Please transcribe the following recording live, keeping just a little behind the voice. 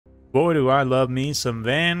Boy, do I love me some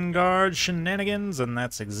Vanguard shenanigans, and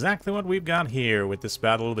that's exactly what we've got here with this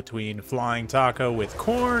battle between Flying Taco with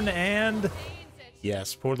Khorne and...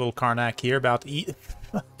 Yes, poor little Karnak here about to eat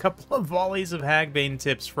a couple of volleys of Hagbane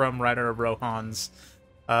tips from Rider of Rohan's.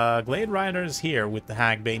 Glade Riders here with the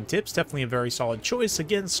Hagbane tips, definitely a very solid choice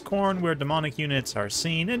against Khorne where demonic units are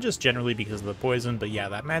seen, and just generally because of the poison, but yeah,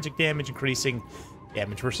 that magic damage increasing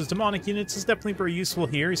damage versus demonic units is definitely very useful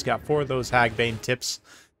here. He's got 4 of those Hagbane tips.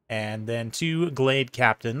 And then 2 Glade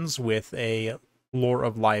Captains with a Lore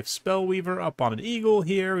of Life Spellweaver up on an Eagle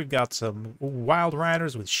here. We've got some Wild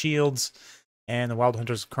Riders with shields, and the Wild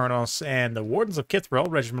Hunters of Kurnos, and the Wardens of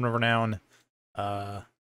Kithrel, Regiment of Renown,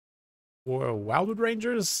 Wildwood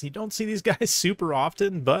Rangers. You don't see these guys super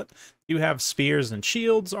often, but you have spears and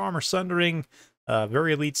shields, armor sundering,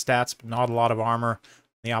 very elite stats, but not a lot of armor.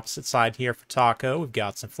 On the opposite side here for Taco, we've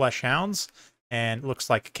got some Flesh Hounds. And it looks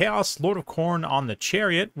like Chaos Lord of Khorne on the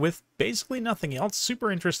Chariot with basically nothing else. Super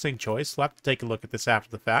interesting choice. We'll have to take a look at this after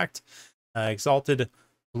the fact. Exalted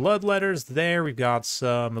Bloodletters there. We've got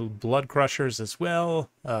some Blood Crushers as well.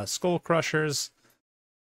 Skull Crushers.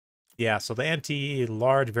 Yeah, so the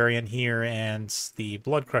anti-large variant here, and the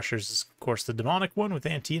Blood Crushers is, of course, the demonic one with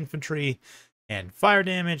anti-infantry and fire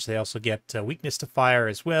damage. They also get weakness to fire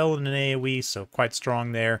as well in an AoE, so quite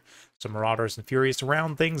strong there. Some Marauders and Furies to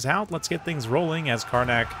round things out. Let's get things rolling as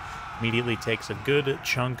Karnak immediately takes a good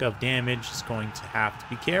chunk of damage. He's going to have to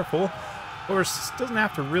be careful. Of course, doesn't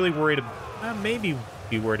have to really worry about, maybe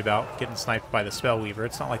be worried about getting sniped by the Spellweaver.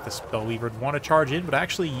 It's not like the Spellweaver would want to charge in, but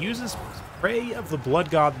actually uses Prey of the Blood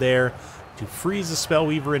God there to freeze the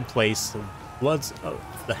Spellweaver in place. The Bloods of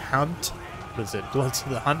the Hunt. What is it? Bloods of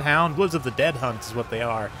the Hunt Hound? Bloods of the Dead Hunt is what they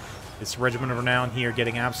are. This Regiment of Renown here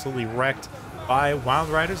getting absolutely wrecked by Wild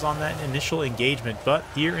Riders on that initial engagement, but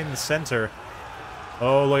here in the center,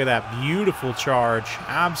 oh, look at that beautiful charge,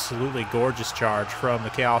 absolutely gorgeous charge from the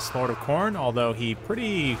Chaos Lord of Khorne, although he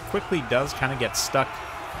pretty quickly does kind of get stuck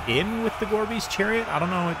in with the Gorby's Chariot. I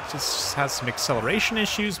don't know, it just has some acceleration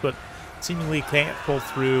issues, but seemingly can't pull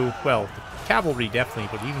through, well, the cavalry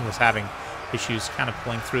definitely, but even was having issues kind of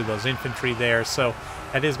pulling through those infantry there, so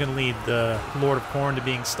that is going to lead the Lord of Khorne to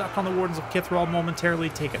being stuck on the Wardens of Kithrel momentarily,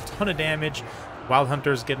 take a ton of damage. Wild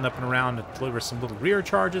Hunters getting up and around to deliver some little rear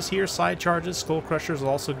charges here, side charges. Skull Crushers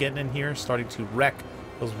also getting in here, starting to wreck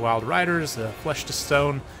those Wild Riders. Flesh to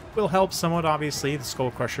Stone will help somewhat, obviously. The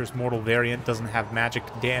Skull Crusher's mortal variant doesn't have magic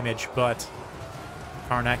damage, but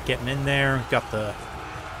Karnak getting in there. We've got the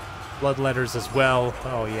Bloodletters as well.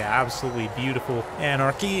 Oh yeah, absolutely beautiful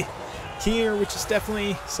anarchy here, which is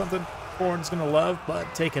definitely something Khorne's going to love,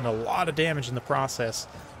 but taking a lot of damage in the process.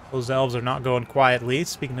 Those Elves are not going quietly.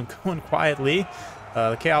 Speaking of going quietly,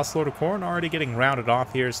 the Chaos Lord of Khorne already getting rounded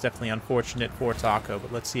off here. Is definitely unfortunate for Taco,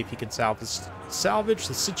 but let's see if he can salvage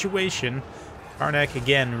the situation. Karnak,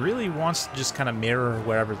 again, really wants to just kind of mirror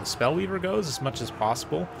wherever the Spellweaver goes as much as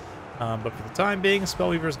possible. But for the time being,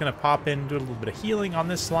 Spellweaver is going to pop in, do a little bit of healing on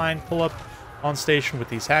this line, pull up on station with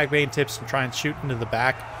these Hagbane tips and try and shoot into the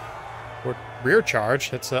back. Or rear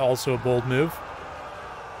charge, that's also a bold move.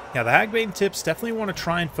 Yeah, the Hagbane tips definitely want to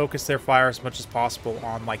try and focus their fire as much as possible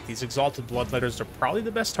on, like, these Exalted Bloodletters. They're probably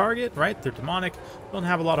the best target, right? They're demonic, don't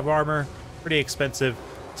have a lot of armor, pretty expensive,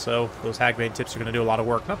 so those Hagbane tips are going to do a lot of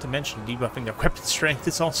work. Not to mention debuffing their weapon strength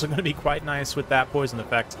is also going to be quite nice with that poison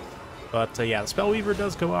effect. But yeah, the Spellweaver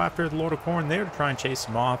does go after the Lord of Khorne there to try and chase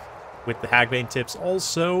him off, with the Hagbane tips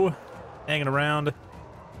also hanging around.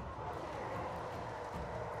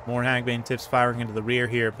 More Hagbane tips firing into the rear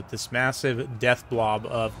here, but this massive death blob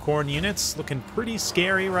of Khorne units looking pretty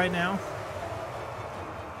scary right now.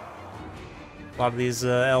 A lot of these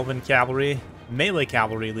Elven cavalry, melee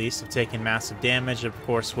cavalry at least, have taken massive damage. Of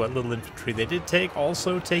course, what little infantry they did take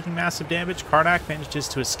also taking massive damage. Karnak manages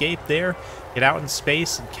to escape there, get out in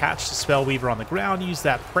space, and catch the Spellweaver on the ground, use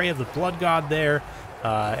that Prey of the Blood God there,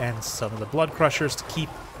 and some of the Blood Crushers to keep...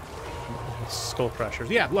 Skull Crushers.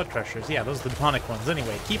 Yeah, Blood Crushers. Yeah, those are the demonic ones.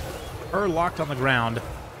 Anyway, keep her locked on the ground.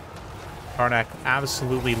 Karnak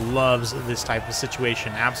absolutely loves this type of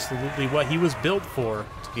situation. Absolutely what he was built for,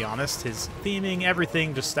 to be honest. His theming,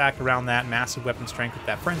 everything just stacked around that. Massive weapon strength with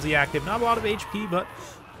that Frenzy active. Not a lot of HP, but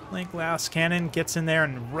Link Glass Cannon gets in there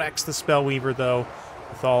and wrecks the Spellweaver, though,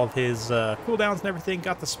 with all of his cooldowns and everything.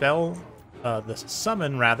 Got the the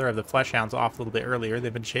summon, rather, of the Flesh Hounds off a little bit earlier.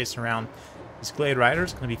 They've been chasing around these Glade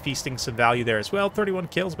Riders. Going to be feasting some value there as well. 31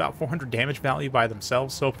 kills, about 400 damage value by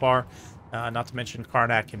themselves so far. Not to mention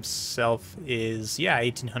Karnak himself is, yeah,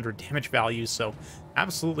 1,800 damage value, so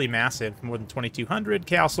absolutely massive. More than 2,200.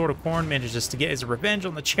 Chaos Lord of Khorne manages to get his revenge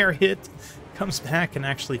on the Chariot. Comes back and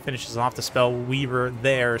actually finishes off the Spellweaver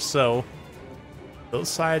there, so Those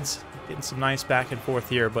sides getting some nice back and forth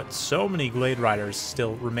here, but so many Glade Riders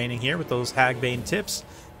still remaining here with those Hagbane tips.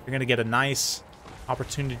 You're going to get a nice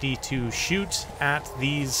opportunity to shoot at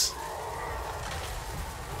these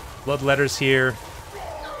Bloodletters here.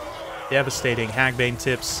 Devastating Hagbane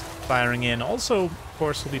tips firing in. Also, of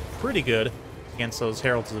course, will be pretty good against those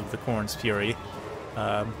Heralds of the Khorne's Fury.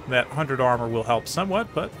 That 100 armor will help somewhat,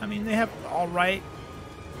 but, I mean, they have alright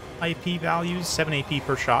IP values. 7 AP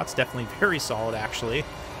per shot's definitely very solid, actually.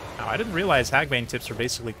 Now, I didn't realize Hagbane tips are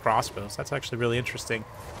basically crossbows. That's actually really interesting.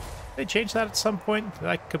 They changed that at some point.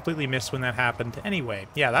 I completely missed when that happened. Anyway,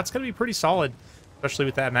 yeah, that's going to be pretty solid, especially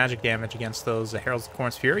with that magic damage against those Heralds of the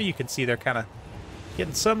Khorne's Fury. You can see they're kind of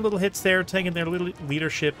getting some little hits there, taking their little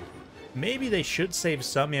leadership. Maybe they should save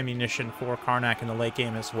some ammunition for Karnak in the late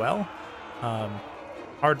game as well.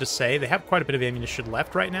 Hard to say. They have quite a bit of ammunition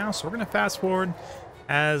left right now, so we're going to fast forward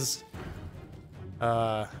as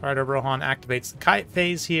Rider Rohan activates the kite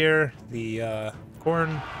phase here. The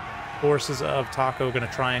Khorne forces of Taako are going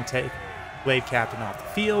to try and take Blade Captain off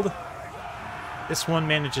the field. This one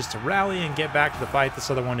manages to rally and get back to the fight. This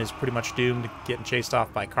other one is pretty much doomed, getting chased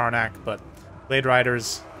off by Karnak, but Blade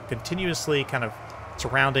Riders continuously kind of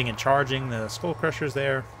surrounding and charging the Skull Crushers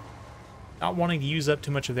there. Not wanting to use up too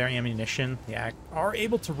much of their ammunition. They are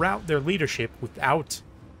able to rout their leadership without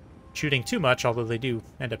shooting too much, although they do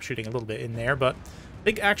end up shooting a little bit in there. But I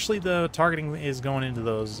think actually the targeting is going into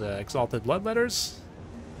those Exalted Bloodletters.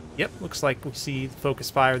 Yep, looks like we see the focus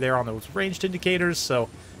fire there on those ranged indicators, so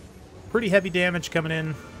pretty heavy damage coming in.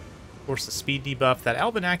 Of course, the speed debuff. That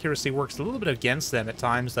Elven accuracy works a little bit against them at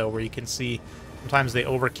times, though, where you can see sometimes they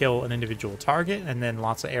overkill an individual target, and then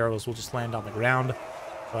lots of arrows will just land on the ground.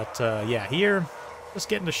 But, yeah, here, just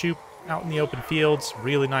getting to shoot out in the open fields.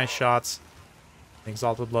 Really nice shots. The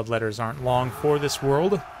Exalted Bloodletters aren't long for this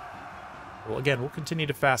world. Well, again, we'll continue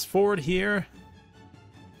to fast forward here.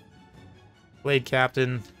 Blade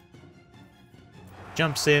Captain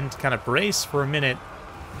jumps in to kind of brace for a minute.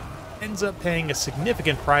 Ends up paying a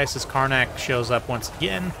significant price as Karnak shows up once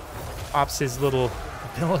again. Pops his little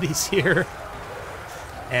abilities here.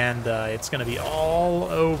 And it's going to be all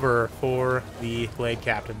over for the Blade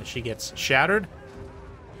Captain as she gets shattered.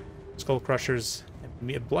 Skull Crushers,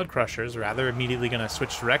 Blood Crushers, rather, immediately going to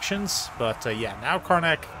switch directions. But yeah, now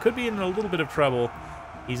Karnak could be in a little bit of trouble.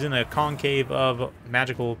 He's in a concave of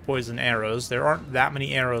magical poison arrows. There aren't that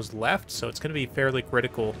many arrows left, so it's going to be fairly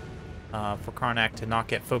critical for Karnak to not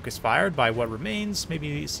get focus fired by what remains.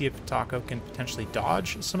 Maybe see if Taako can potentially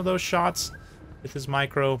dodge some of those shots with his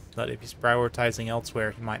micro, but if he's prioritizing elsewhere,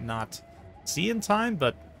 he might not see in time.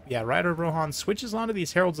 But yeah, Rider Rohan switches onto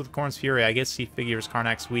these Heralds of the Khorne's Fury. I guess he figures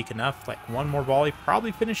Karnak's weak enough. Like, one more volley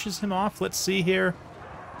probably finishes him off. Let's see here.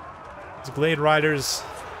 These Glade Riders,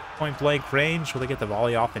 point-blank range. Will they get the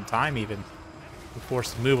volley off in time, even? We're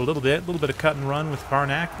forced to move a little bit of cut and run with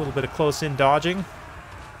Karnak. A little bit of close-in dodging.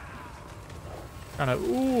 Kind of,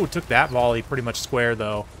 ooh, took that volley pretty much square,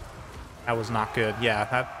 though. That was not good. Yeah,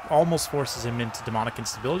 that almost forces him into demonic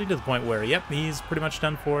instability to the point where, yep, he's pretty much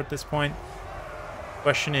done for at this point.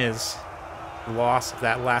 Question is, the loss of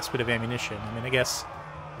that last bit of ammunition. I mean, I guess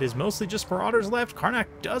it is mostly just Marauders left. Karnak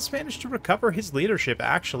does manage to recover his leadership,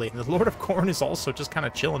 actually. And the Lord of Khorne is also just kind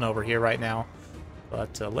of chilling over here right now.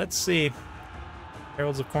 But let's see.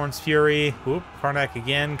 Heralds of Khorne's Fury. Whoop, Karnak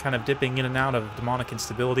again, kind of dipping in and out of demonic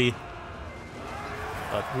instability.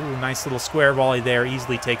 But, ooh, nice little square volley there.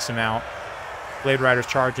 Easily takes him out. Blade Riders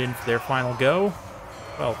charge in for their final go.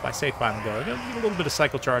 Well, if I say final go, they're going to need a little bit of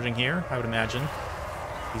cycle charging here, I would imagine.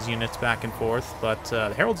 These units back and forth. But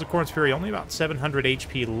the Heralds of Khorne's Fury, only about 700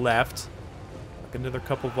 HP left. Look, another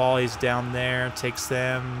couple volleys down there. Takes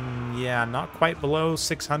them, yeah, not quite below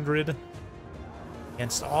 600.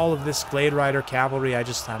 Against all of this Glade Rider cavalry, I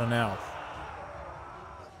don't know.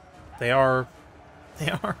 They are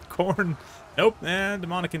Khorne. Nope,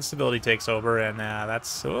 demonic instability takes over, and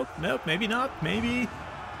that's... Oh, nope, maybe not, maybe...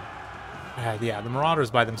 yeah, the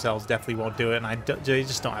Marauders by themselves definitely won't do it, and they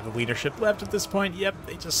just don't have the leadership left at this point. Yep,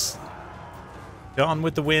 they just... gone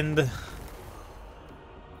with the wind.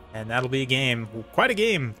 And that'll be a game. Quite a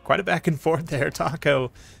game. Quite a back and forth there.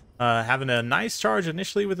 Taako having a nice charge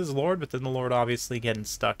initially with his Lord, but then the Lord obviously getting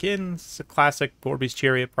stuck in. It's a classic Borby's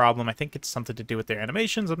Chariot problem. I think it's something to do with their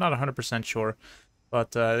animations. I'm not 100% sure.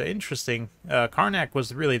 But interesting. Karnak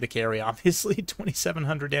was really the carry, obviously.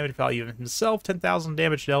 2,700 damage value of himself, 10,000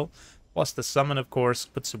 damage dealt, plus the summon, of course,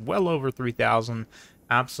 puts him well over 3,000.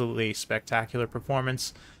 Absolutely spectacular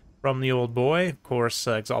performance from the old boy. Of course,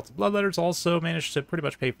 Exalted Bloodletters also managed to pretty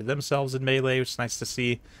much pay for themselves in melee, which is nice to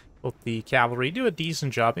see. Both the cavalry do a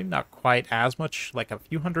decent job, maybe not quite as much, like a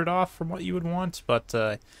few hundred off from what you would want, but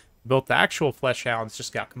Both the actual Flesh Hounds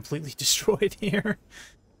just got completely destroyed here.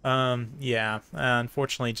 Yeah,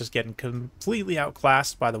 unfortunately just getting completely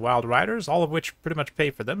outclassed by the Wild Riders, all of which pretty much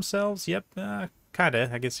pay for themselves. Yep, kinda,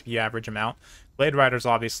 I guess if you average them out. Blade Riders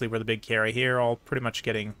obviously were the big carry here, all pretty much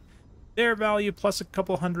getting their value plus a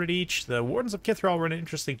couple hundred each. The Wardens of Kithral were an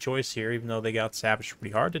interesting choice here, even though they got savaged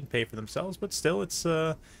pretty hard, didn't pay for themselves, but still, it's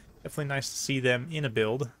definitely nice to see them in a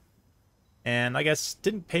build. And I guess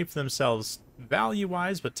didn't pay for themselves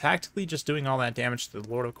value-wise, but tactically just doing all that damage to the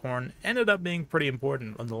Lord of Khorne ended up being pretty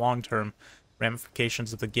important on the long-term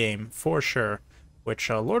ramifications of the game, for sure. Which,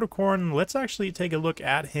 Lord of Khorne, let's actually take a look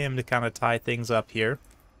at him to kind of tie things up here.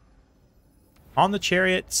 On the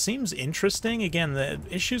Chariot, seems interesting. Again, the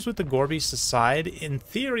issues with the Gorbeast aside, in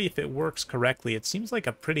theory, if it works correctly, it seems like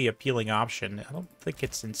a pretty appealing option. I don't think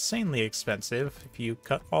it's insanely expensive. If you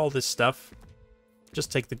cut all this stuff,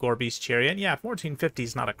 just take the Gorbeast Chariot. Yeah, 1450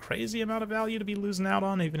 is not a crazy amount of value to be losing out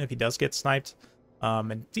on, even if he does get sniped.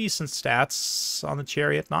 And decent stats on the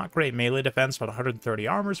Chariot. Not great melee defense, but 130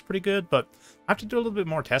 armor is pretty good, but I have to do a little bit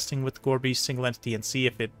more testing with the Gorbeast single entity and see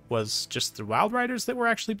if it was just the Wild Riders that were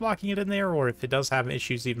actually blocking it in there, or if it does have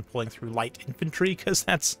issues even pulling through light infantry, because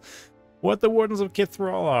that's what the Wardens of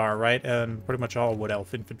Kithral are, right? And pretty much all Wood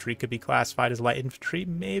Elf infantry could be classified as light infantry,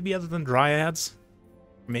 maybe other than Dryads.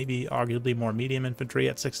 Maybe arguably more medium infantry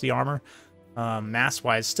at 60 armor.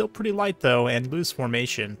 Mass-wise, still pretty light, though, and loose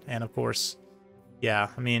formation. And, of course, yeah,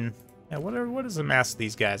 I mean, yeah, what is the mass of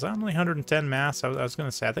these guys? Only 110 mass, I was going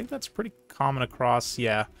to say. I think that's pretty common across,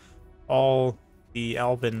 yeah, all the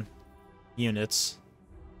Elven units.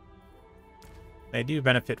 They do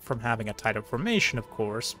benefit from having a tighter formation, of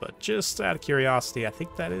course, but just out of curiosity, I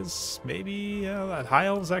think that is maybe High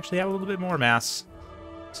Elves actually have a little bit more mass.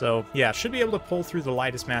 So, yeah, should be able to pull through the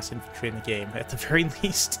lightest mass infantry in the game, at the very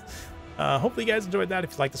least. Hopefully you guys enjoyed that.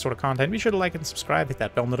 If you like this sort of content, be sure to like and subscribe, hit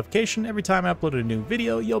that bell notification. Every time I upload a new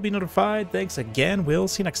video, you'll be notified. Thanks again. We'll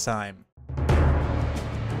see you next time.